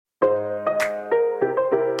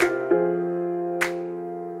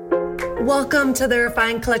Welcome to the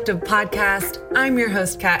Refined Collective podcast. I'm your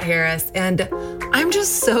host, Kat Harris, and I'm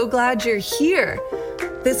just so glad you're here.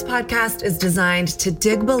 This podcast is designed to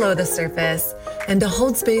dig below the surface and to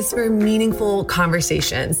hold space for meaningful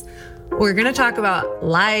conversations. We're going to talk about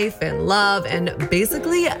life and love and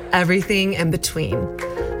basically everything in between.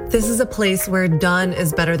 This is a place where done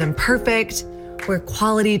is better than perfect, where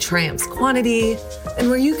quality triumphs quantity,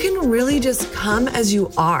 and where you can really just come as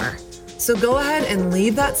you are. So go ahead and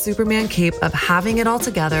leave that Superman cape of having it all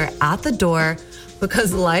together at the door,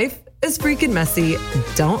 because life is freaking messy.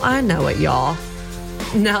 Don't I know it, y'all?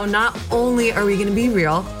 Now, not only are we going to be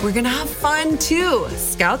real, we're going to have fun too.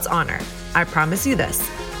 Scout's honor. I promise you this.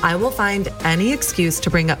 I will find any excuse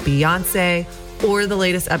to bring up Beyonce or the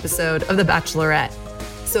latest episode of The Bachelorette.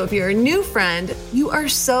 So if you're a new friend, you are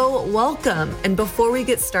so welcome. And before we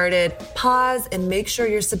get started, pause and make sure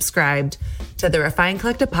you're subscribed to the Refined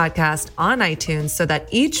Collective podcast on iTunes so that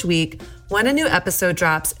each week, when a new episode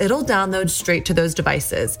drops, it'll download straight to those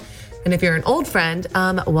devices. And if you're an old friend,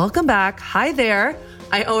 welcome back. Hi there.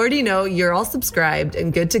 I already know you're all subscribed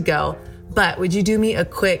and good to go, but would you do me a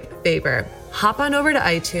quick favor? Hop on over to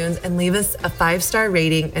iTunes and leave us a 5-star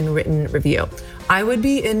rating and written review. I would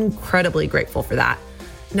be incredibly grateful for that.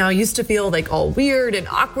 Now, I used to feel like all weird and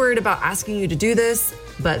awkward about asking you to do this,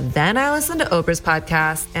 but then I listened to Oprah's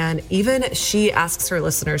podcast, and even she asks her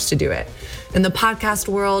listeners to do it. In the podcast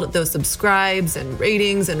world, those subscribes and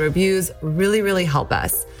ratings and reviews really, really help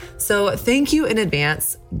us. So thank you in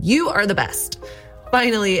advance. You are the best.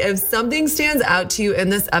 Finally, if something stands out to you in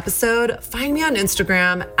this episode, find me on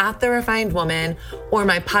Instagram at The Refined Woman or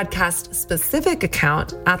my podcast specific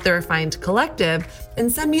account at The Refined Collective and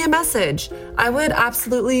send me a message. I would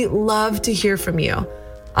absolutely love to hear from you.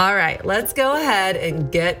 All right, let's go ahead and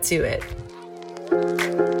get to it.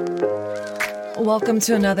 Welcome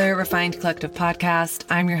to another Refined Collective podcast.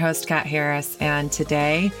 I'm your host, Kat Harris, and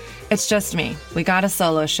today it's just me. We got a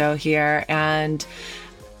solo show here, and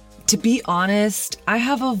to be honest, I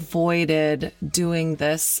have avoided doing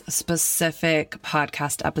this specific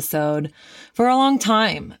podcast episode for a long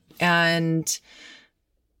time. And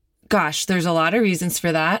gosh, there's a lot of reasons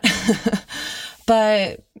for that.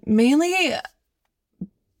 But mainly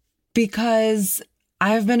because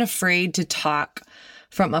I've been afraid to talk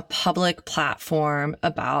from a public platform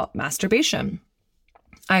about masturbation.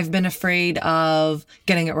 I've been afraid of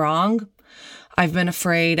getting it wrong. I've been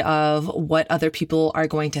afraid of what other people are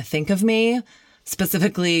going to think of me,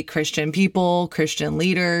 specifically Christian people, Christian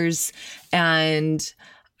leaders. And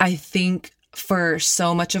I think for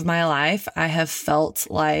so much of my life, I have felt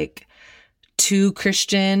like too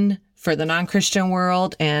Christian for the non-Christian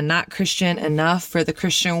world and not Christian enough for the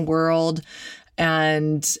Christian world.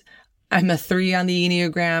 And I'm a 3 on the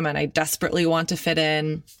Enneagram and I desperately want to fit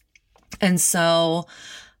in. And so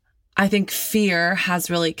I think fear has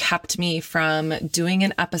really kept me from doing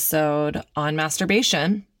an episode on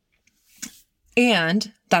masturbation.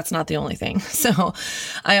 And that's not the only thing. So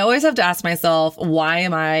I always have to ask myself, why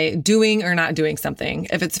am I doing or not doing something?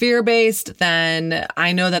 If it's fear-based, then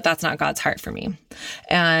I know that that's not God's heart for me.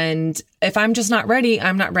 And if I'm just not ready,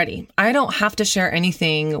 I'm not ready. I don't have to share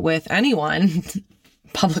anything with anyone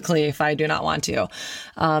publicly if I do not want to.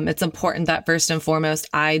 It's important that first and foremost,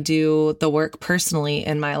 I do the work personally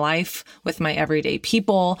in my life with my everyday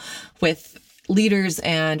people, with leaders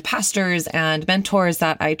and pastors and mentors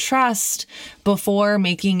that I trust before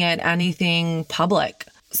making it anything public.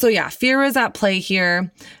 So yeah, fear was at play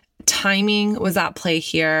here. Timing was at play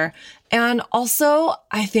here. And also,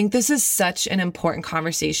 I think this is such an important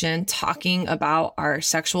conversation, talking about our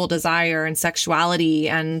sexual desire and sexuality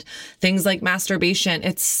and things like masturbation.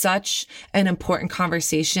 It's such an important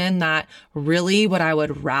conversation that really what I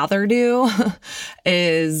would rather do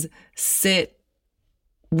is sit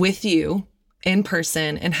with you in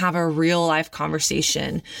person and have a real life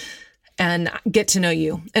conversation and get to know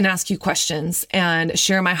you and ask you questions and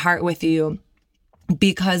share my heart with you.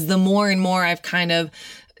 Because the more and more I've kind of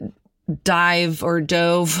dove,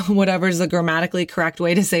 whatever's the grammatically correct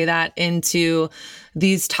way to say that, into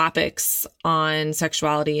these topics on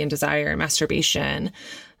sexuality and desire and masturbation,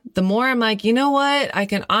 the more I'm like, you know what? I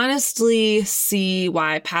can honestly see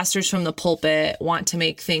why pastors from the pulpit want to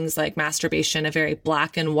make things like masturbation a very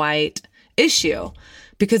black and white issue,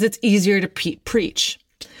 because it's easier to preach.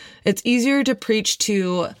 It's easier to preach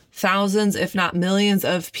to thousands, if not millions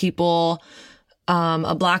of people,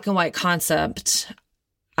 a black and white concept,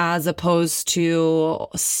 as opposed to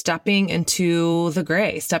stepping into the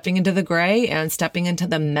gray and stepping into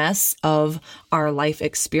the mess of our life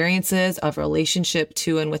experiences, of relationship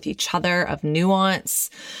to and with each other, of nuance.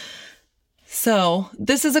 So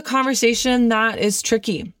this is a conversation that is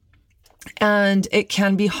tricky. And it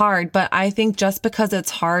can be hard, but I think just because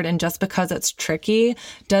it's hard and just because it's tricky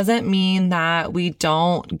doesn't mean that we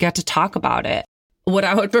don't get to talk about it. What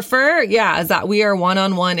I would prefer, is that we are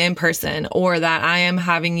one-on-one in person, or that I am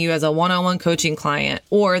having you as a one-on-one coaching client,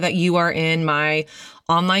 or that you are in my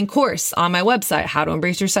online course on my website, How to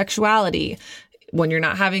Embrace Your Sexuality, when you're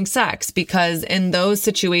not having sex, because in those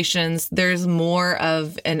situations, there's more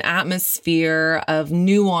of an atmosphere of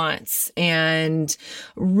nuance and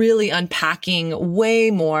really unpacking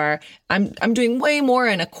way more. I'm doing way more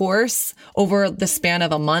in a course over the span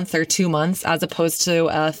of a month or 2 months, as opposed to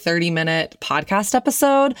a 30-minute podcast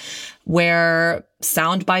episode where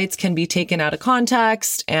sound bites can be taken out of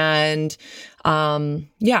context and, all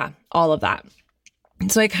of that.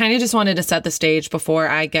 So I kind of just wanted to set the stage before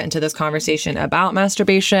I get into this conversation about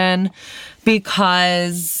masturbation,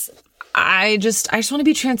 because I just want to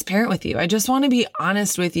be transparent with you. I just want to be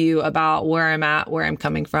honest with you about where I'm at, where I'm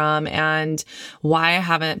coming from, and why I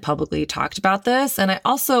haven't publicly talked about this. And I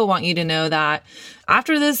also want you to know that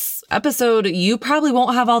after this episode, you probably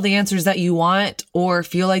won't have all the answers that you want or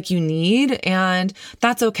feel like you need, and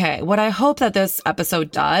that's okay. What I hope that this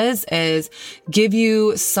episode does is give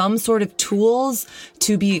you some sort of tools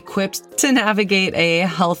to be equipped to navigate a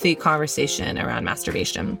healthy conversation around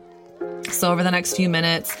masturbation. So over the next few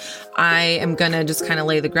minutes, I am going to just kind of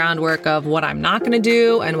lay the groundwork of what I'm not going to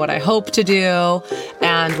do and what I hope to do,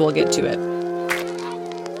 and we'll get to it.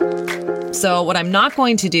 So what I'm not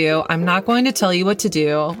going to do, I'm not going to tell you what to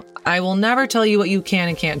do. I will never tell you what you can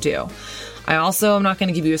and can't do. I also am not going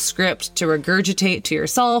to give you a script to regurgitate to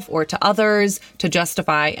yourself or to others to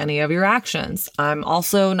justify any of your actions. I'm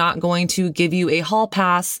also not going to give you a hall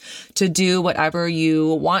pass to do whatever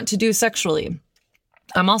you want to do sexually.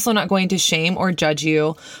 I'm also not going to shame or judge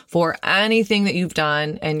you for anything that you've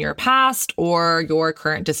done in your past or your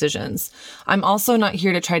current decisions. I'm also not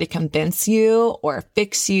here to try to convince you or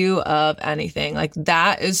fix you of anything. Like,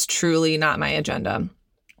 that is truly not my agenda.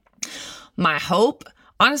 My hope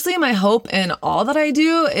in all that I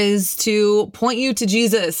do is to point you to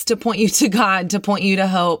Jesus, to point you to God, to point you to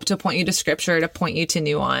hope, to point you to scripture, to point you to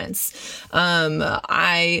nuance.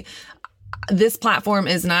 This platform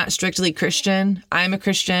is not strictly Christian. I'm a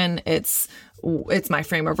Christian. It's my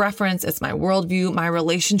frame of reference. It's my worldview. My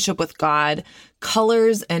relationship with God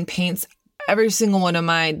colors and paints every single one of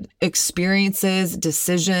my experiences,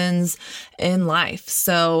 decisions in life.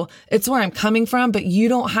 So it's where I'm coming from, but you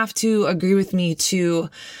don't have to agree with me to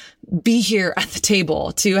be here at the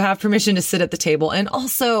table, to have permission to sit at the table. And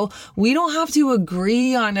also, we don't have to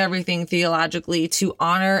agree on everything theologically to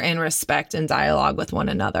honor and respect and dialogue with one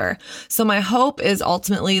another. So my hope is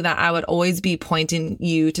ultimately that I would always be pointing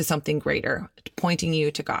you to something greater, pointing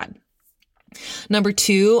you to God. Number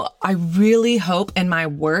 2, I really hope in my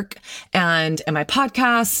work and in my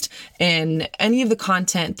podcast, in any of the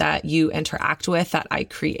content that you interact with, that I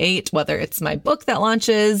create, whether it's my book that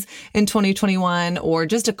launches in 2021 or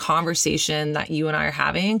just a conversation that you and I are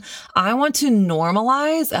having, I want to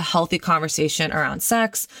normalize a healthy conversation around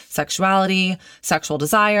sex, sexuality, sexual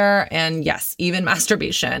desire, and yes, even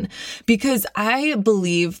masturbation. Because I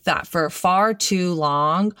believe that for far too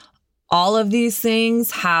long, all of these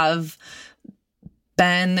things have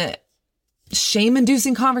been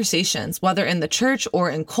shame-inducing conversations, whether in the church or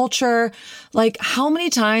in culture. Like, how many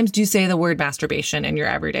times do you say the word masturbation in your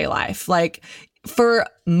everyday life? Like, for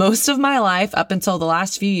most of my life, up until the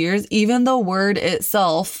last few years, even the word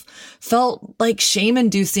itself felt like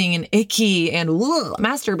shame-inducing and icky and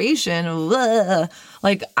masturbation.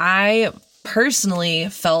 Like, I personally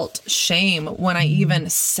felt shame when I even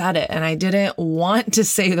said it, and I didn't want to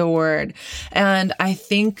say the word. And I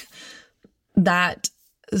think that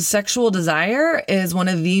sexual desire is one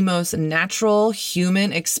of the most natural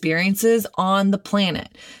human experiences on the planet,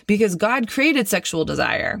 because God created sexual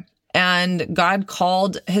desire. And God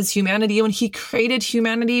called his humanity, when he created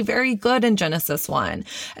humanity, very good in Genesis 1.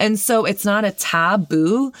 And so it's not a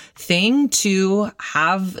taboo thing to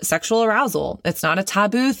have sexual arousal. It's not a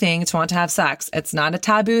taboo thing to want to have sex. It's not a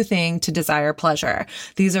taboo thing to desire pleasure.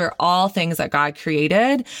 These are all things that God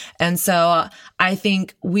created. And so I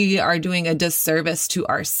think we are doing a disservice to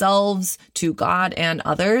ourselves, to God, and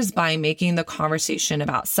others by making the conversation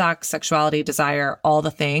about sex, sexuality, desire, all the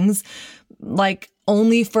things, like,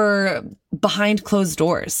 only for behind closed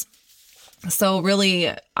doors. So really,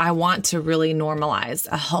 I want to really normalize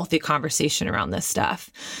a healthy conversation around this stuff.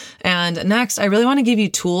 And next, I really want to give you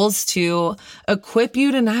tools to equip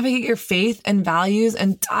you to navigate your faith and values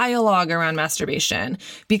and dialogue around masturbation.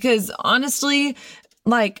 Because honestly,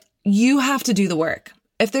 like, you have to do the work.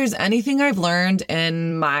 If there's anything I've learned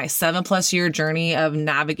in my 7+ year journey of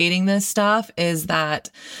navigating this stuff, is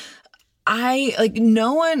that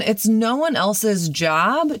it's no one else's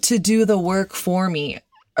job to do the work for me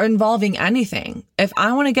involving anything. If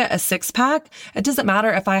I want to get a 6-pack, it doesn't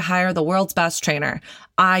matter if I hire the world's best trainer.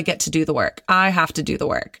 I get to do the work. I have to do the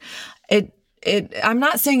work. I'm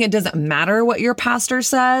not saying it doesn't matter what your pastor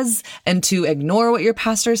says and to ignore what your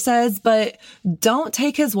pastor says, but don't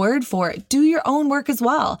take his word for it. Do your own work as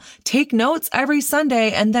well. Take notes every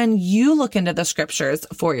Sunday and then you look into the scriptures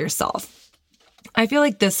for yourself. I feel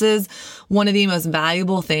like this is one of the most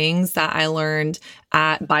valuable things that I learned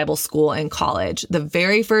at Bible school in college. The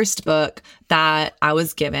very first book that I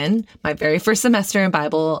was given, my very first semester in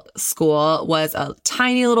Bible school, was a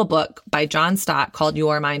tiny little book by John Stott called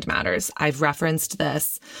Your Mind Matters. I've referenced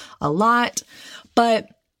this a lot, but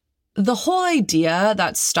the whole idea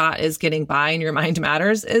that Stott is getting by in Your Mind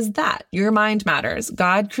Matters is that your mind matters.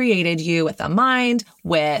 God created you with a mind,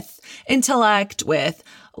 with intellect, with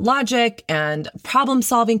logic and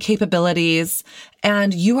problem-solving capabilities,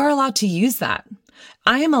 and you are allowed to use that.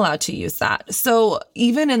 I am allowed to use that. So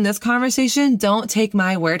even in this conversation, don't take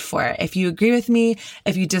my word for it. If you agree with me,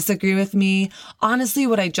 if you disagree with me, honestly,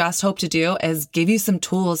 what I just hope to do is give you some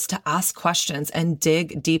tools to ask questions and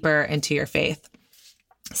dig deeper into your faith.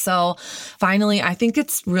 So finally, I think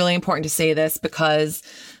it's really important to say this because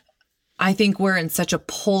I think we're in such a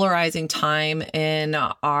polarizing time in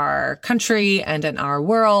our country and in our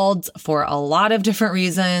world for a lot of different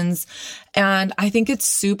reasons. And I think it's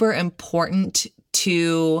super important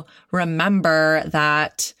to remember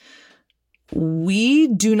that we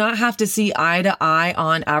do not have to see eye to eye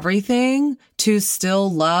on everything to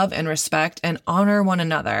still love and respect and honor one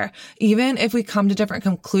another, even if we come to different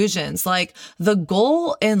conclusions. Like, the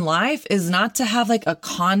goal in life is not to have like a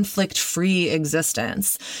conflict-free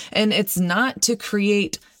existence. And it's not to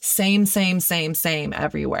create same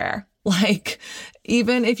everywhere. Like,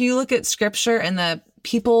 even if you look at scripture and the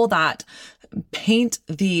people that paint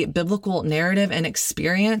the biblical narrative and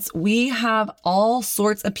experience, we have all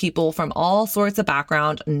sorts of people from all sorts of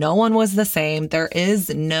background. No one was the same. There is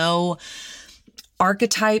no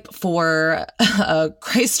archetype for a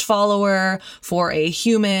Christ follower, for a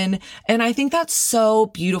human. And I think that's so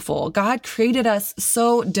beautiful. God created us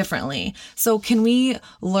so differently. So can we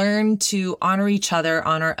learn to honor each other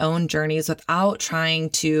on our own journeys without trying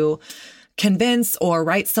to convince or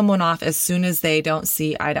write someone off as soon as they don't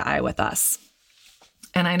see eye to eye with us?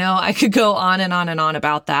 And I know I could go on and on and on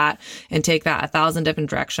about that and take that 1,000 different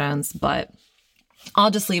directions, but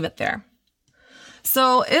I'll just leave it there.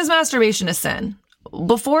 So, is masturbation a sin?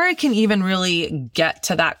 Before I can even really get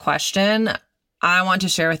to that question, I want to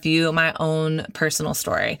share with you my own personal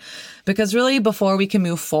story, because really before we can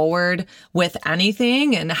move forward with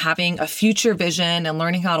anything and having a future vision and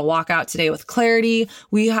learning how to walk out today with clarity,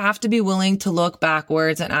 we have to be willing to look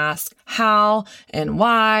backwards and ask how and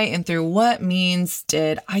why and through what means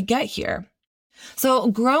did I get here? So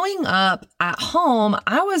growing up at home,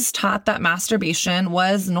 I was taught that masturbation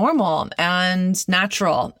was normal and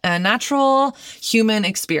natural, a natural human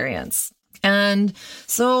experience. And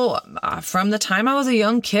so from the time I was a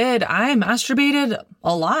young kid, I masturbated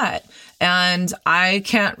a lot. And I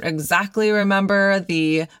can't exactly remember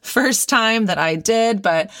the first time that I did,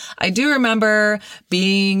 but I do remember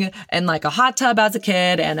being in like a hot tub as a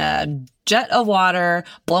kid and a jet of water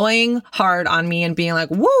blowing hard on me and being like,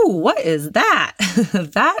 whoa, what is that?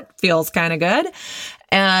 That feels kind of good.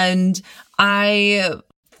 And I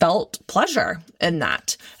felt pleasure in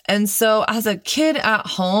that. And so as a kid at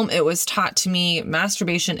home, it was taught to me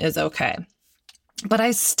masturbation is okay. But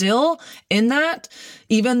I still, in that,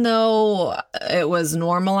 even though it was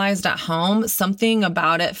normalized at home, something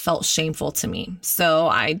about it felt shameful to me. So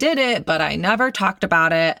I did it, but I never talked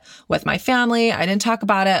about it with my family. I didn't talk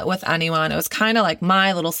about it with anyone. It was kind of like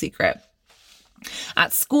my little secret.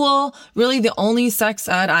 At school, really the only sex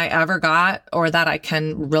ed I ever got, or that I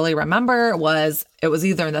can really remember, was it was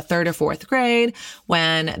either in the 3rd or 4th grade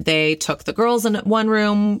when they took the girls in one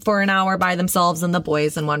room for an hour by themselves and the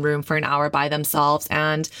boys in one room for an hour by themselves.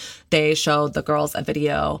 And they showed the girls a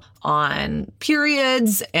video on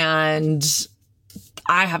periods, and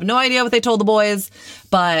I have no idea what they told the boys,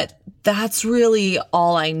 but that's really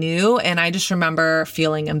all I knew. And I just remember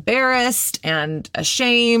feeling embarrassed and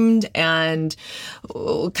ashamed and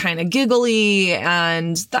kind of giggly.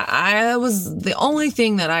 And that was the only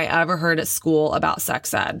thing that I ever heard at school about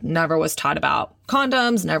sex ed. Never was taught about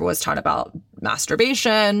condoms, never was taught about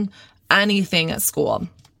masturbation, anything at school.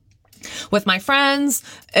 With my friends,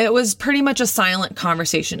 it was pretty much a silent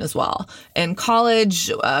conversation as well. In college,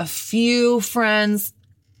 a few friends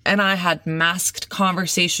and I had masked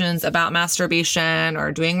conversations about masturbation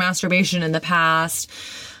or doing masturbation in the past.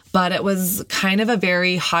 but it was kind of a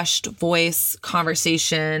very hushed voice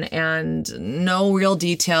conversation and no real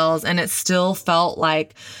details. And it still felt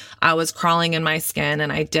like I was crawling in my skin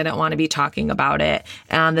and I didn't want to be talking about it.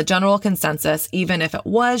 And the general consensus, even if it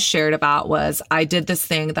was shared about, was I did this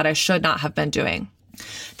thing that I should not have been doing.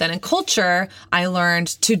 Then in culture, I learned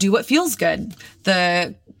to do what feels good.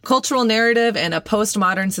 The cultural narrative in a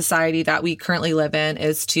postmodern society that we currently live in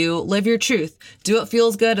is to live your truth. Do what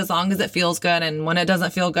feels good as long as it feels good. And when it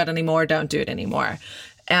doesn't feel good anymore, don't do it anymore.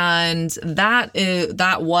 And that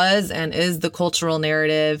was and is the cultural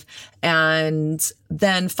narrative. And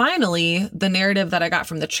then finally, the narrative that I got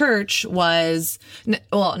from the church was,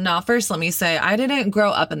 well, now first let me say, I didn't grow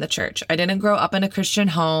up in the church. I didn't grow up in a Christian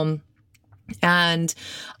home. And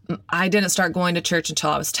I didn't start going to church until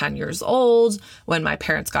I was 10 years old when my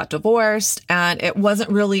parents got divorced. And it wasn't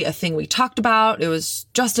really a thing we talked about. It was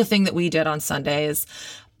just a thing that we did on Sundays.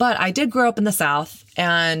 But I did grow up in the South,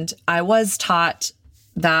 and I was taught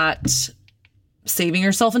that saving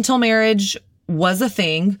yourself until marriage was a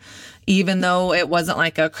thing, even though it wasn't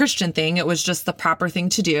like a Christian thing. It was just the proper thing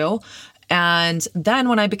to do. And then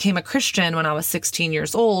when I became a Christian, when I was 16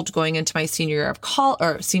 years old, going into my senior year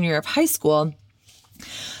of high school,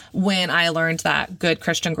 when I learned that good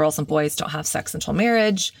Christian girls and boys don't have sex until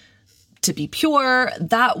marriage to be pure,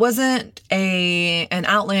 that wasn't an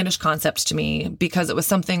outlandish concept to me because it was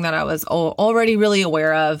something that I was already really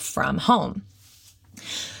aware of from home.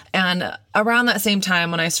 And around that same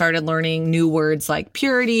time, when I started learning new words like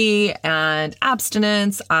purity and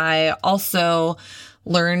abstinence, I also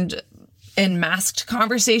learned in masked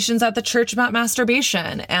conversations at the church about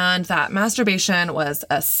masturbation, and that masturbation was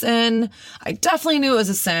a sin. I definitely knew it was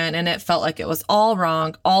a sin, and it felt like it was all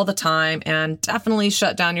wrong all the time and definitely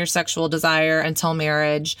shut down your sexual desire until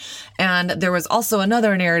marriage. And there was also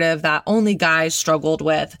another narrative that only guys struggled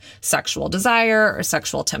with sexual desire or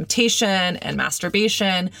sexual temptation and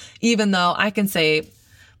masturbation, even though I can say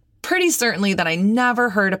pretty certainly that I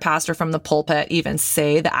never heard a pastor from the pulpit even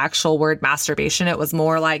say the actual word masturbation. It was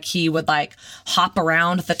more like he would like hop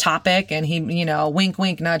around the topic and he, wink,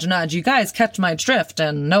 wink, nudge, nudge. You guys catch my drift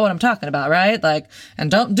and know what I'm talking about, right? Like,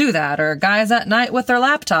 and don't do that. Or guys at night with their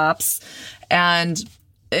laptops. And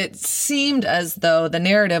it seemed as though the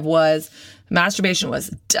narrative was masturbation was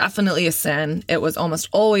definitely a sin. It was almost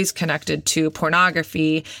always connected to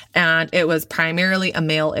pornography, and it was primarily a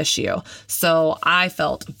male issue. So I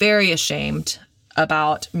felt very ashamed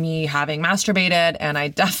about me having masturbated, and I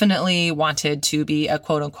definitely wanted to be a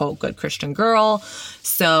quote unquote good Christian girl.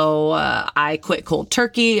 So I quit cold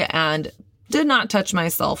turkey and did not touch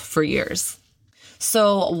myself for years.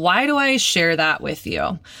 So why do I share that with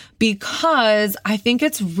you? Because I think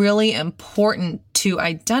it's really important to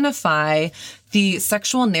identify the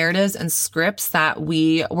sexual narratives and scripts that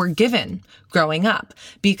we were given growing up,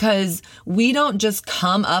 because we don't just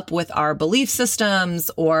come up with our belief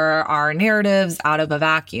systems or our narratives out of a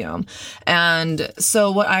vacuum. And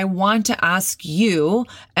so what I want to ask you,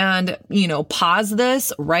 and, pause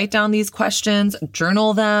this, write down these questions,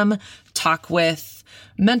 journal them, talk with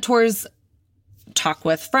mentors, talk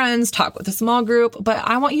with friends, talk with a small group, but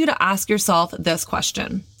I want you to ask yourself this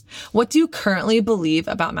question. What do you currently believe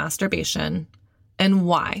about masturbation and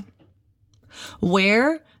why?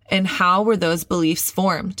 Where and how were those beliefs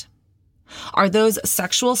formed? Are those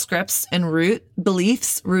sexual scripts and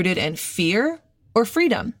beliefs rooted in fear or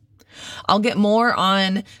freedom? I'll get more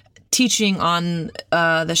on teaching on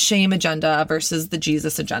the shame agenda versus the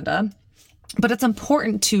Jesus agenda. But it's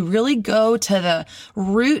important to really go to the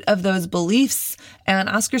root of those beliefs and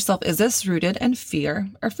ask yourself, is this rooted in fear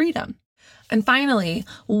or freedom? And finally,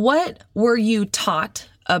 what were you taught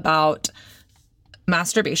about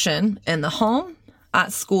masturbation in the home,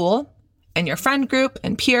 at school, in your friend group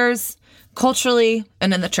and peers, culturally,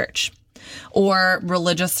 and in the church, or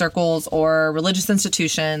religious circles or religious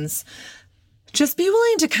institutions? Just be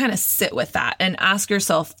willing to kind of sit with that and ask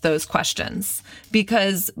yourself those questions,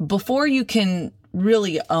 because before you can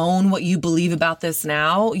really own what you believe about this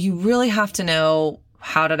now, you really have to know,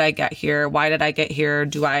 how did I get here? Why did I get here?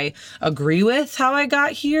 Do I agree with how I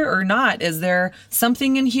got here or not? Is there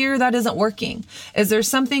something in here that isn't working? Is there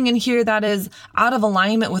something in here that is out of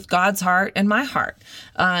alignment with God's heart and my heart?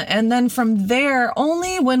 And then from there,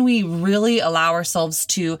 only when we really allow ourselves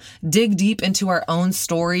to dig deep into our own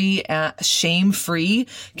story, shame-free,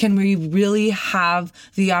 can we really have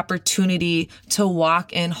the opportunity to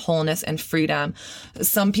walk in wholeness and freedom.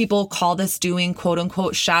 Some people call this doing quote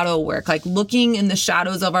unquote shadow work, like looking in the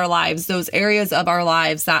shadows of our lives, those areas of our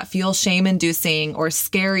lives that feel shame-inducing or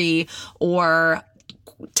scary or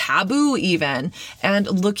taboo even, and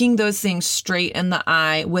looking those things straight in the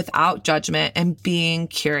eye without judgment and being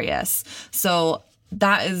curious. So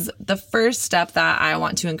that is the first step that I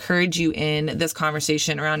want to encourage you in this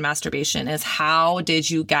conversation around masturbation is how did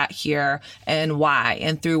you get here and why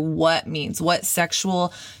and through what means, what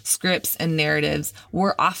sexual scripts and narratives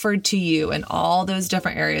were offered to you in all those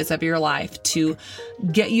different areas of your life to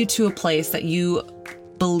get you to a place that you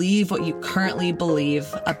believe what you currently believe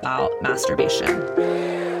about masturbation.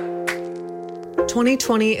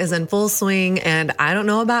 2020 is in full swing, and I don't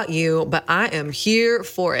know about you, but I am here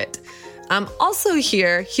for it. I'm also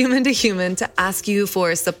here, human to human, to ask you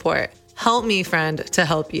for support. Help me, friend, to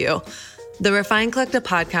help you. The Refine Collective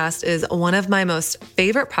podcast is one of my most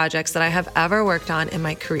favorite projects that I have ever worked on in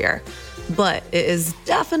my career, but it is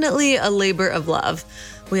definitely a labor of love.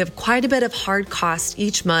 We have quite a bit of hard cost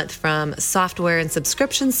each month, from software and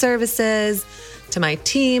subscription services to my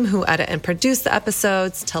team who edit and produce the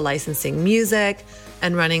episodes, to licensing music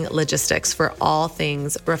and running logistics for all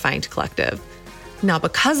things Refined Collective. Now,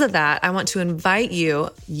 because of that, I want to invite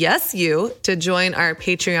you, yes, you, to join our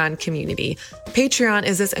Patreon community. Patreon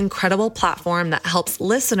is this incredible platform that helps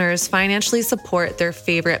listeners financially support their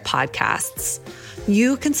favorite podcasts.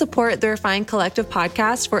 You can support the Refine Collective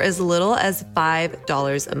podcast for as little as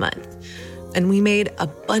 $5 a month. And we made a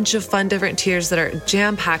bunch of fun different tiers that are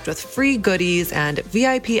jam-packed with free goodies and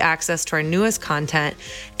VIP access to our newest content.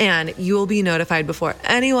 And you will be notified before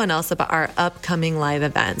anyone else about our upcoming live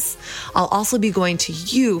events. I'll also be going to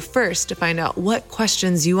you first to find out what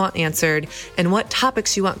questions you want answered and what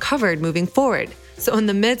topics you want covered moving forward. So in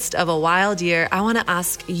the midst of a wild year, I want to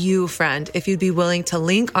ask you, friend, if you'd be willing to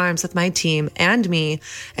link arms with my team and me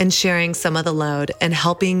in sharing some of the load and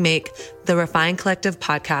helping make the Refine Collective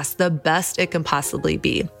podcast the best it can possibly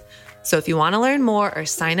be. So if you want to learn more or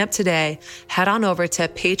sign up today, head on over to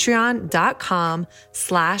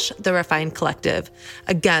patreon.com/The Refine Collective.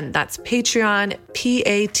 Again, that's Patreon,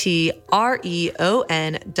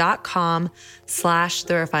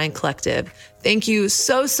 patreon.com/The Refine Collective. Thank you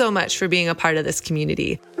so much for being a part of this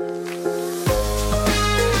community.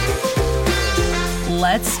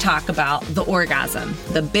 Let's talk about the orgasm,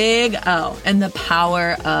 the big O, and the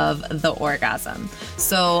power of the orgasm.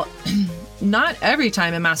 So not every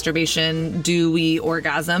time in masturbation do we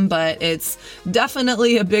orgasm, but it's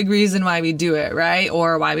definitely a big reason why we do it, right?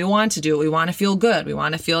 Or why we want to do it. We want to feel good. We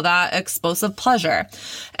want to feel that explosive pleasure.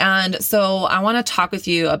 And so I want to talk with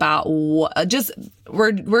you about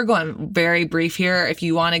we're going very brief here. If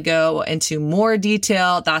you want to go into more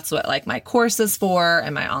detail, that's what like my course is for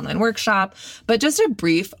and my online workshop, but just a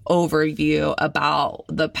brief overview about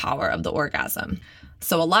the power of the orgasm.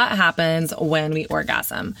 So a lot happens when we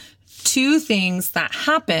orgasm. Two of those things that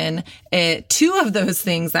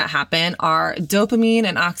happen are dopamine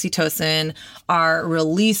and oxytocin are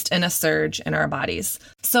released in a surge in our bodies.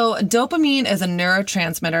 So dopamine is a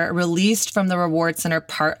neurotransmitter released from the reward center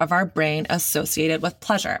part of our brain associated with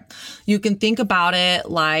pleasure. You can think about it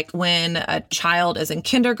like when a child is in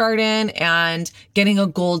kindergarten and getting a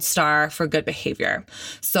gold star for good behavior.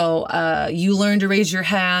 So you learn to raise your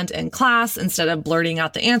hand in class instead of blurting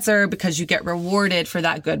out the answer because you get rewarded for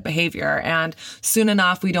that good behavior. And soon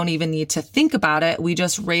enough, we don't even need to think about it. We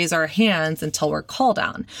just raise our hands until we're called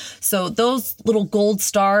on. So those little gold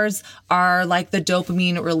stars are like the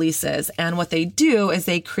dopamine releases. And what they do is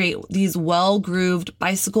they create these well-grooved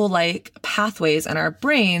bicycle-like pathways in our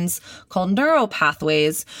brains called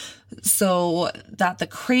neuropathways, so that the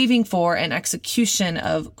craving for and execution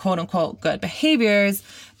of quote unquote good behaviors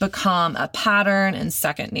become a pattern and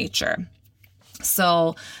second nature.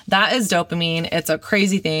 So that is dopamine. It's a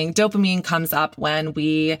crazy thing. Dopamine comes up when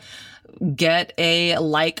we get a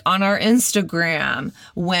like on our Instagram,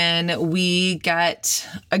 when we get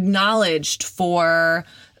acknowledged for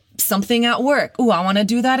something at work. Ooh, I want to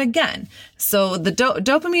do that again. So the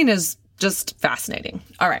dopamine is just fascinating.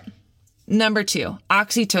 All right. Number 2,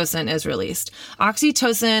 oxytocin is released.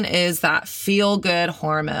 Oxytocin is that feel-good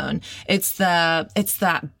hormone. It's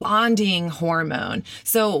that bonding hormone.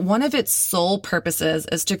 So one of its sole purposes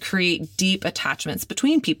is to create deep attachments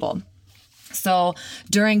between people. So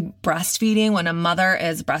during breastfeeding, when a mother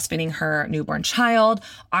is breastfeeding her newborn child,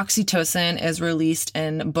 oxytocin is released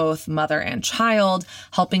in both mother and child,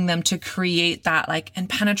 helping them to create that like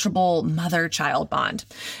impenetrable mother-child bond.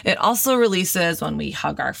 It also releases when we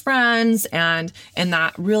hug our friends and in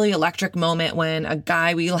that really electric moment when a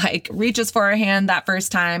guy we like reaches for our hand that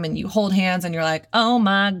first time and you hold hands and you're like, oh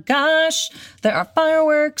my gosh, there are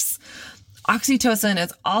fireworks. Oxytocin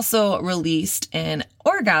is also released in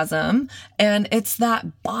orgasm, and it's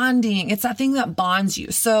that bonding. It's that thing that bonds you.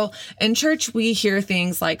 So in church, we hear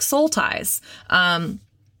things like soul ties.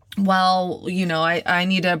 well, I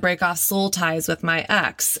need to break off soul ties with my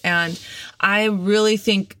ex. And I really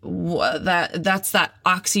think that's that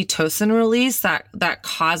oxytocin release that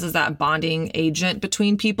causes that bonding agent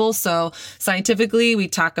between people. So scientifically, we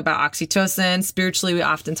talk about oxytocin. Spiritually, we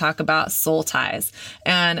often talk about soul ties.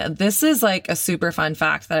 And this is like a super fun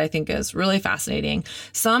fact that I think is really fascinating.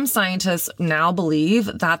 Some scientists now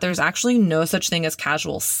believe that there's actually no such thing as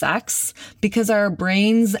casual sex because our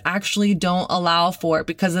brains actually don't allow for it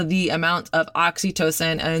because of the amount of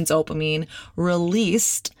oxytocin and dopamine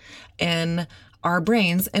released in our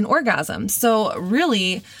brains in orgasm. So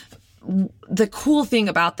really, the cool thing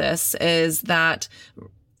about this is that,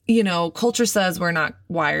 culture says we're not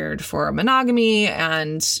wired for monogamy,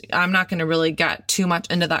 and I'm not going to really get too much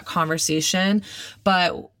into that conversation,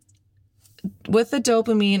 but with the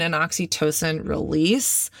dopamine and oxytocin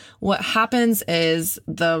release, what happens is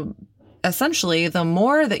essentially the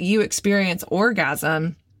more that you experience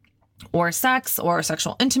orgasm or sex or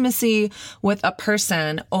sexual intimacy with a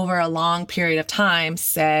person over a long period of time,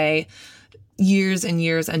 say years and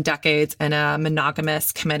years and decades in a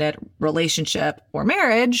monogamous committed relationship or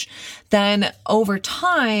marriage, then over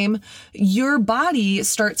time, your body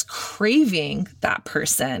starts craving that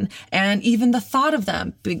person. And even the thought of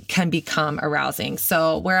them can become arousing.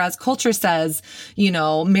 So whereas culture says,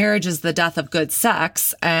 marriage is the death of good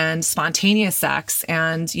sex and spontaneous sex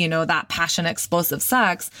and, that passionate, explosive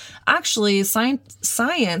sex, actually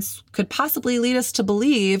science could possibly lead us to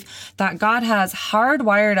believe that God has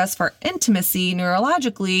hardwired us for intimacy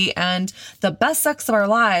neurologically, and the best sex of our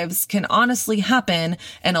lives can honestly happen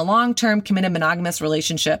in a long-term committed monogamous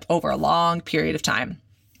relationship over a long period of time.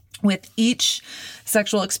 With each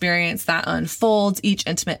sexual experience that unfolds, each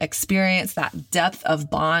intimate experience, that depth of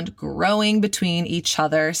bond growing between each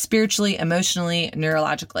other spiritually, emotionally,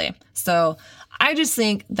 neurologically. So I just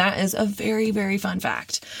think that is a very, very fun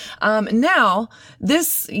fact. Now,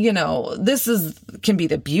 this can be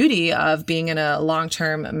the beauty of being in a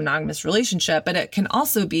long-term monogamous relationship, but it can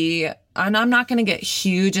also be, and I'm not going to get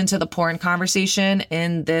huge into the porn conversation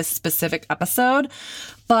in this specific episode,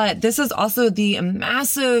 but this is also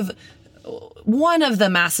one of the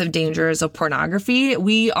massive dangers of pornography.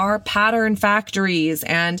 We are pattern factories,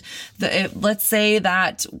 and let's say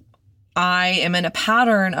that I am in a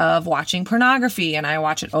pattern of watching pornography and I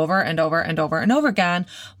watch it over and over and over and over again.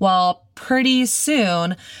 Well, pretty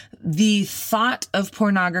soon, the thought of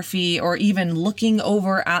pornography or even looking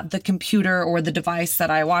over at the computer or the device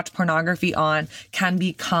that I watch pornography on can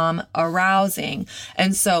become arousing.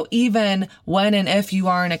 And so even when and if you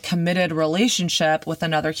are in a committed relationship with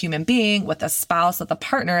another human being, with a spouse, with a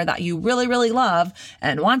partner that you really, really love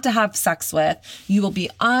and want to have sex with, you will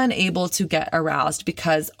be unable to get aroused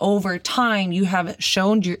because over time you have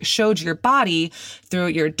showed your body through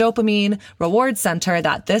your dopamine reward center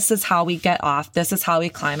that this is how we get off, this is how we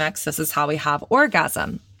climax, this is how we have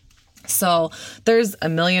orgasm. So there's a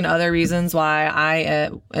million other reasons why I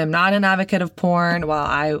am not an advocate of porn,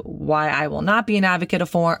 why I will not be an advocate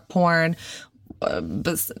of porn,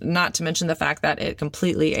 but not to mention the fact that it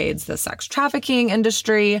completely aids the sex trafficking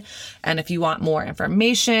industry. And if you want more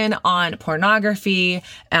information on pornography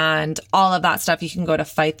and all of that stuff, you can go to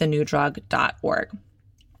fightthenewdrug.org.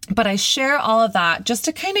 But I share all of that just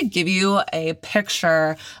to kind of give you a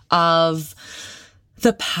picture of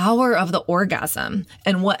the power of the orgasm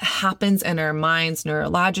and what happens in our minds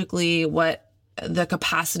neurologically, what the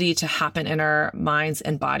capacity to happen in our minds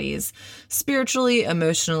and bodies, spiritually,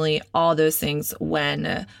 emotionally, all those things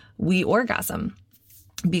when we orgasm.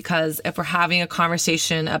 Because if we're having a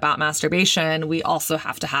conversation about masturbation, we also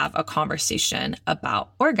have to have a conversation about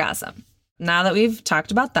orgasm. Now that we've talked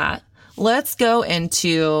about that, let's go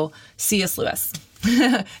into C.S. Lewis.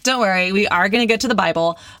 Don't worry, we are going to get to the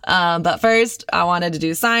Bible. But first, I wanted to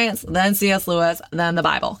do science, then C.S. Lewis, then the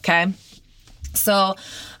Bible, okay? So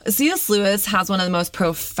C.S. Lewis has one of the most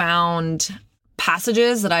profound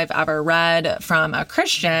passages that I've ever read from a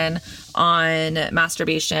Christian on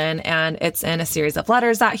masturbation, and it's in a series of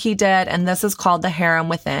letters that he did, and this is called the Harem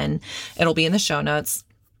Within. It'll be in the show notes.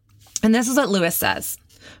 And this is what Lewis says.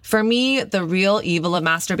 For me, the real evil of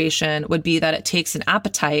masturbation would be that it takes an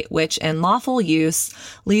appetite, which in lawful use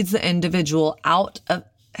leads the individual out of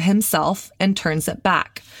himself and turns it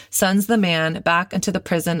back, sends the man back into the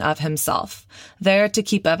prison of himself, there to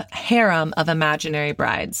keep a harem of imaginary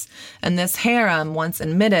brides. And this harem, once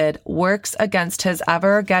admitted, works against his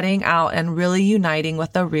ever getting out and really uniting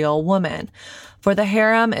with the real woman. For the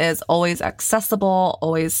harem is always accessible,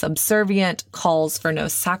 always subservient, calls for no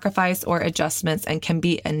sacrifice or adjustments, and can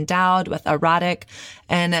be endowed with erotic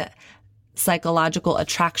and psychological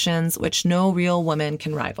attractions which no real woman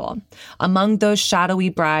can rival. Among those shadowy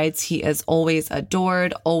brides, he is always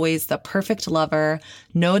adored, always the perfect lover.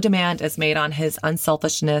 No demand is made on his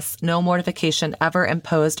unselfishness, no mortification ever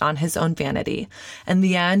imposed on his own vanity. In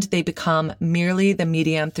the end, they become merely the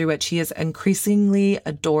medium through which he is increasingly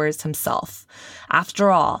adores himself.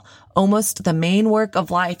 After all, almost the main work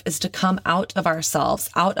of life is to come out of ourselves,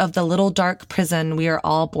 out of the little dark prison we are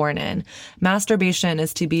all born in. Masturbation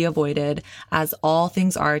is to be avoided, as all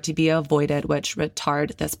things are to be avoided which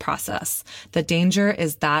retard this process. The danger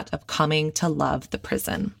is that of coming to love the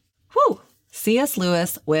prison. Whew! C.S.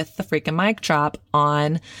 Lewis with the freaking mic drop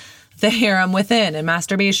on the harem within and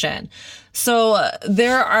masturbation. So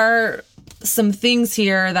there are some things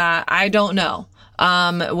here that I don't know.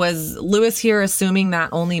 Was Lewis here assuming that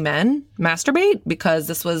only men masturbate because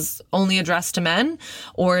this was only addressed to men?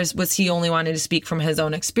 Or was he only wanting to speak from his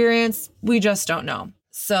own experience? We just don't know.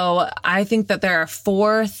 So I think that there are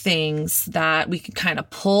 4 things that we can kind of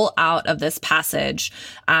pull out of this passage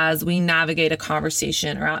as we navigate a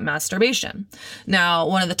conversation around masturbation. Now,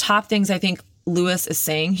 one of the top things I think Lewis is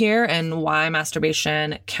saying here and why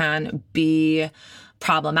masturbation can be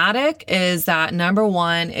problematic is that, number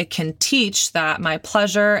one, it can teach that my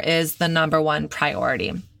pleasure is the number one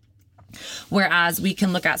priority. Whereas we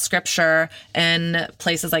can look at scripture in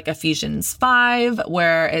places like Ephesians 5,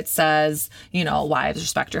 where it says, wives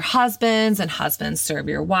respect your husbands and husbands serve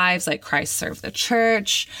your wives like Christ served the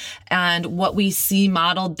church. And what we see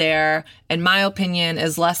modeled there, in my opinion,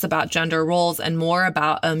 is less about gender roles and more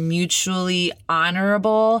about a mutually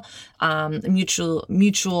honorable,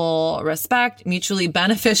 mutual respect, mutually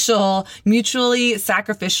beneficial, mutually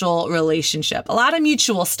sacrificial relationship. A lot of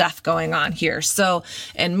mutual stuff going on here. So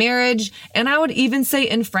in marriage, and I would even say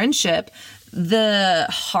in friendship, the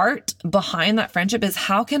heart behind that friendship is,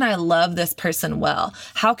 how can I love this person well?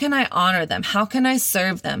 How can I honor them? How can I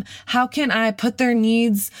serve them? How can I put their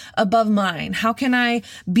needs above mine? How can I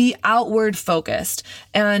be outward focused?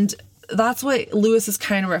 And that's what Lewis is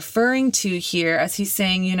kind of referring to here as he's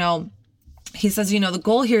saying, he says, the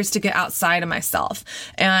goal here is to get outside of myself.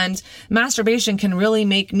 And masturbation can really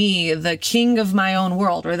make me the king of my own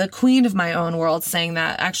world or the queen of my own world, saying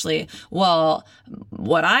that actually, well,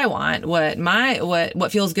 what I want,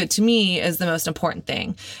 what feels good to me is the most important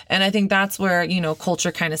thing. And I think that's where,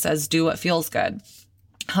 culture kind of says, do what feels good.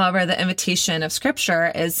 However, the invitation of scripture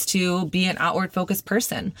is to be an outward focused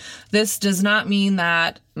person. This does not mean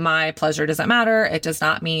that my pleasure doesn't matter. It does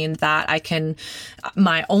not mean that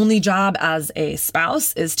my only job as a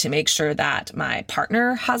spouse is to make sure that my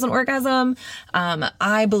partner has an orgasm.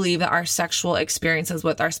 I believe that our sexual experiences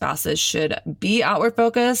with our spouses should be outward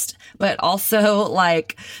focused, but also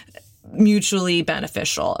mutually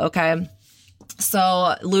beneficial. Okay.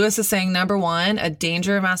 So Lewis is saying, number one, a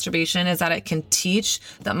danger of masturbation is that it can teach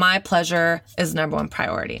that my pleasure is number one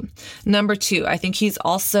priority. Number two, I think he's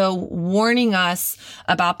also warning us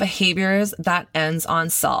about behaviors that ends on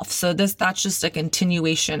self. So that's just a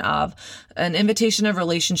continuation of an invitation of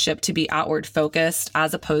relationship to be outward focused,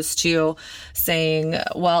 as opposed to saying,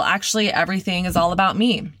 well, actually everything is all about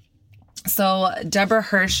me. So Deborah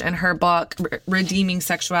Hirsch in her book, Redeeming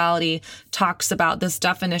Sexuality, talks about this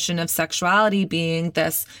definition of sexuality being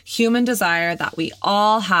this human desire that we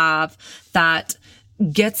all have that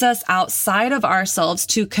gets us outside of ourselves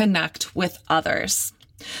to connect with others.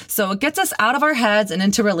 So it gets us out of our heads and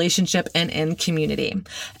into relationship and in community.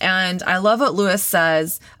 And I love what Lewis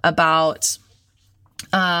says about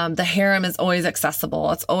the harem is always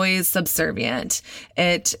accessible. It's always subservient.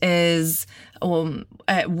 It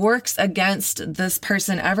works against this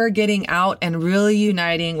person ever getting out and really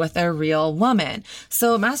uniting with a real woman.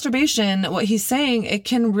 So masturbation, what he's saying, it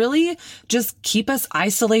can really just keep us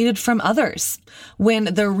isolated from others, when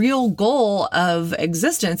the real goal of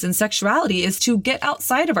existence and sexuality is to get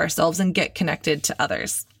outside of ourselves and get connected to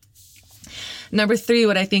others. Number three,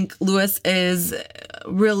 what I think Lewis is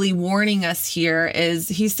really warning us here is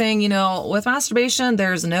he's saying, with masturbation,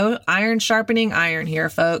 there's no iron sharpening iron here,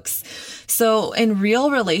 folks. So in real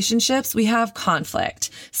relationships, we have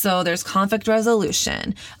conflict. So there's conflict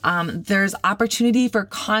resolution. There's opportunity for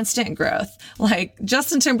constant growth. Like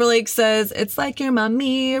Justin Timberlake says, it's like you're my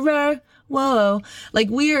mirror. Whoa.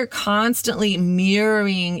 We are constantly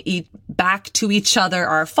mirroring back to each other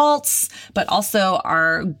our faults, but also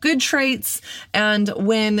our good traits. And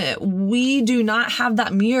when we do not have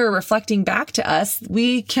that mirror reflecting back to us,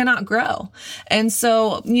 we cannot grow. And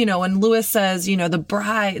so, when Lewis says,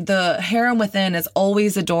 the harem within is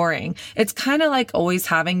always adoring, it's kind of like always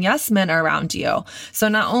having yes men around you. So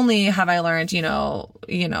not only have I learned,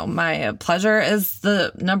 my pleasure is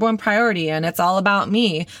the number one priority and it's all about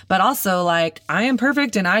me, but also like I am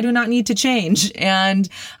perfect and I do not need to change. And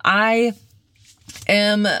I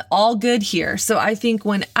am all good here. So I think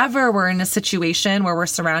whenever we're in a situation where we're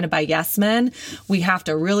surrounded by yes men, we have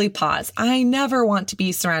to really pause. I never want to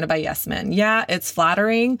be surrounded by yes men. Yeah, it's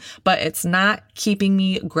flattering, but it's not keeping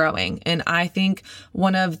me growing. And I think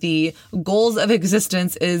one of the goals of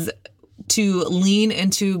existence is to lean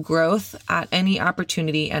into growth at any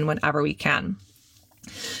opportunity and whenever we can.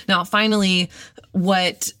 Now, finally,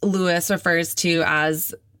 what Lewis refers to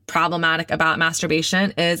as problematic about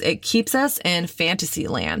masturbation is it keeps us in fantasy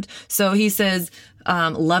land. So he says,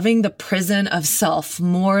 loving the prison of self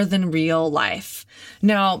more than real life.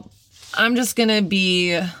 Now, I'm just going to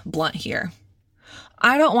be blunt here.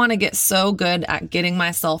 I don't want to get so good at getting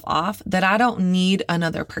myself off that I don't need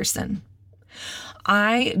another person.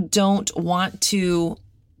 I don't want to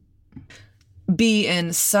be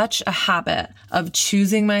in such a habit of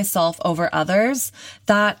choosing myself over others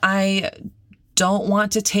that I don't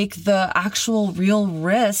want to take the actual real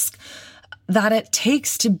risk that it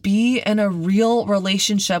takes to be in a real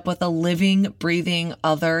relationship with a living, breathing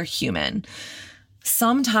other human.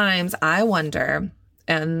 Sometimes I wonder,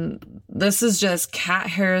 and this is just Kat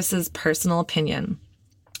Harris's personal opinion,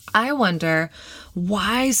 I wonder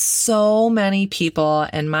why so many people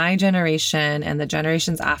in my generation and the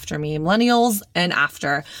generations after me, millennials and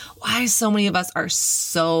after, why so many of us are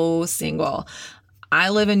so single. I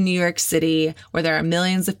live in New York City where there are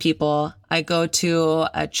millions of people. I go to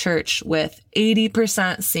a church with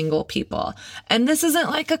 80% single people. And this isn't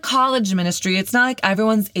like a college ministry. It's not like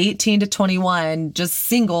everyone's 18 to 21, just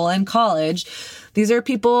single in college. These are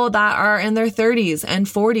people that are in their 30s and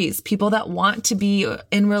 40s, people that want to be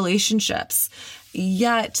in relationships.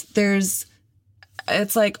 Yet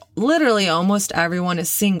it's like literally almost everyone is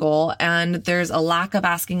single and there's a lack of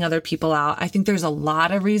asking other people out. I think there's a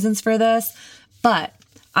lot of reasons for this. But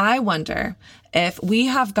I wonder if we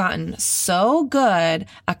have gotten so good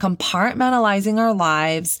at compartmentalizing our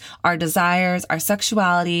lives, our desires, our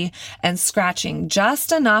sexuality, and scratching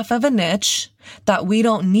just enough of a niche that we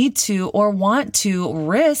don't need to or want to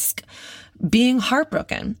risk being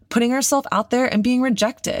heartbroken, putting ourselves out there and being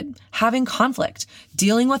rejected, having conflict,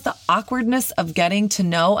 dealing with the awkwardness of getting to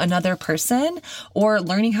know another person, or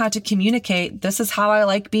learning how to communicate, this is how I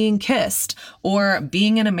like being kissed, or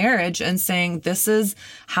being in a marriage and saying, this is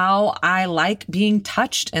how I like being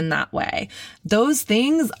touched in that way. Those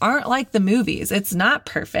things aren't like the movies. It's not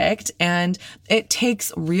perfect. And it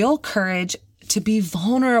takes real courage to be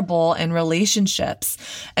vulnerable in relationships.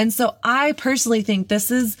 And so I personally think this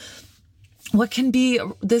is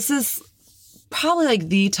probably like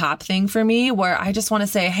the top thing for me, where I just want to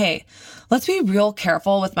say, hey, let's be real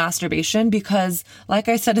careful with masturbation because, like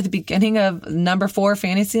I said at the beginning of number 4,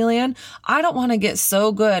 Fantasyland, I don't want to get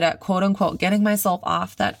so good at quote unquote getting myself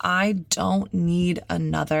off that I don't need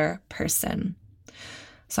another person.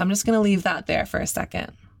 So I'm just going to leave that there for a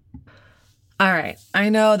second. All right. I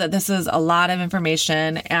know that this is a lot of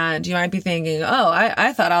information and you might be thinking, oh,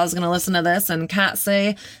 I thought I was going to listen to this and Kat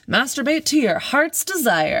say, masturbate to your heart's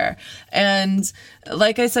desire. And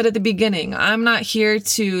like I said at the beginning, I'm not here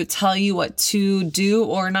to tell you what to do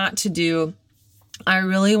or not to do. I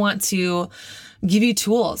really want to give you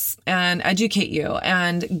tools and educate you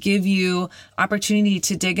and give you opportunity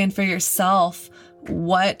to dig in for yourself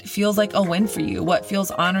what feels like a win for you, what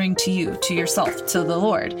feels honoring to you, to yourself, to the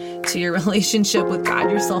Lord, to your relationship with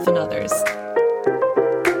God, yourself, and others.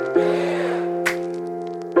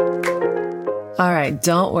 All right,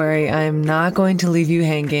 don't worry. I'm not going to leave you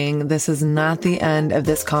hanging. This is not the end of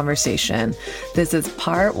this conversation. This is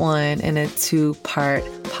part 1 in a 2-part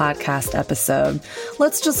podcast episode.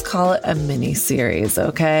 Let's just call it a mini series,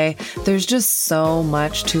 okay? There's just so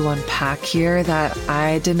much to unpack here that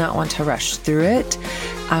I did not want to rush through it.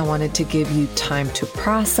 I wanted to give you time to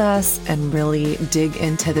process and really dig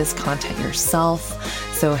into this content yourself.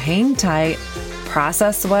 So hang tight,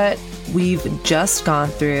 process what we've just gone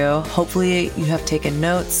through. Hopefully you have taken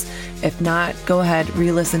notes. If not, go ahead,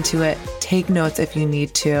 re-listen to it. Take notes if you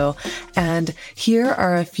need to. And here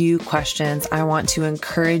are a few questions I want to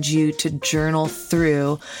encourage you to journal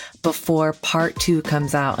through before part 2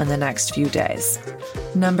 comes out in the next few days.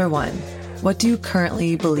 Number 1, what do you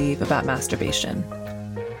currently believe about masturbation?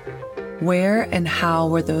 Where and how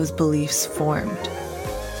were those beliefs formed?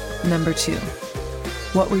 Number 2,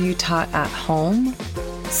 what were you taught at home,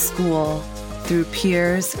 school, through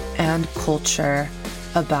peers, and culture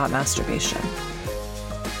about masturbation?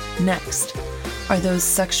 Next, are those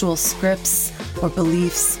sexual scripts or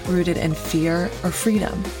beliefs rooted in fear or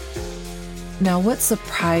freedom? Now, what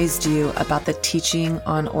surprised you about the teaching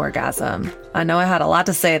on orgasm? I know I had a lot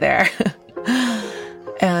to say there.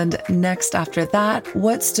 And next after that,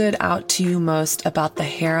 what stood out to you most about the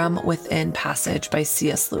Harem Within passage by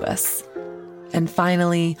C.S. Lewis? And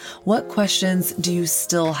finally, what questions do you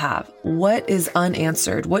still have? What is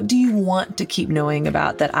unanswered? What do you want to keep knowing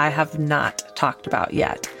about that I have not talked about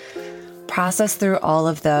yet? Process through all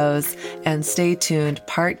of those and stay tuned.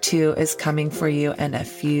 Part 2 is coming for you in a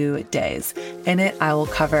few days. In it, I will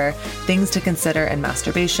cover things to consider in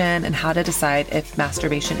masturbation and how to decide if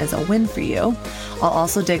masturbation is a win for you. I'll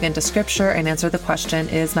also dig into scripture and answer the question,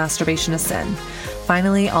 is masturbation a sin?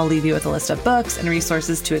 Finally, I'll leave you with a list of books and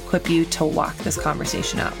resources to equip you to walk this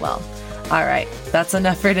conversation out well. All right, that's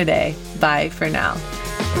enough for today. Bye for now.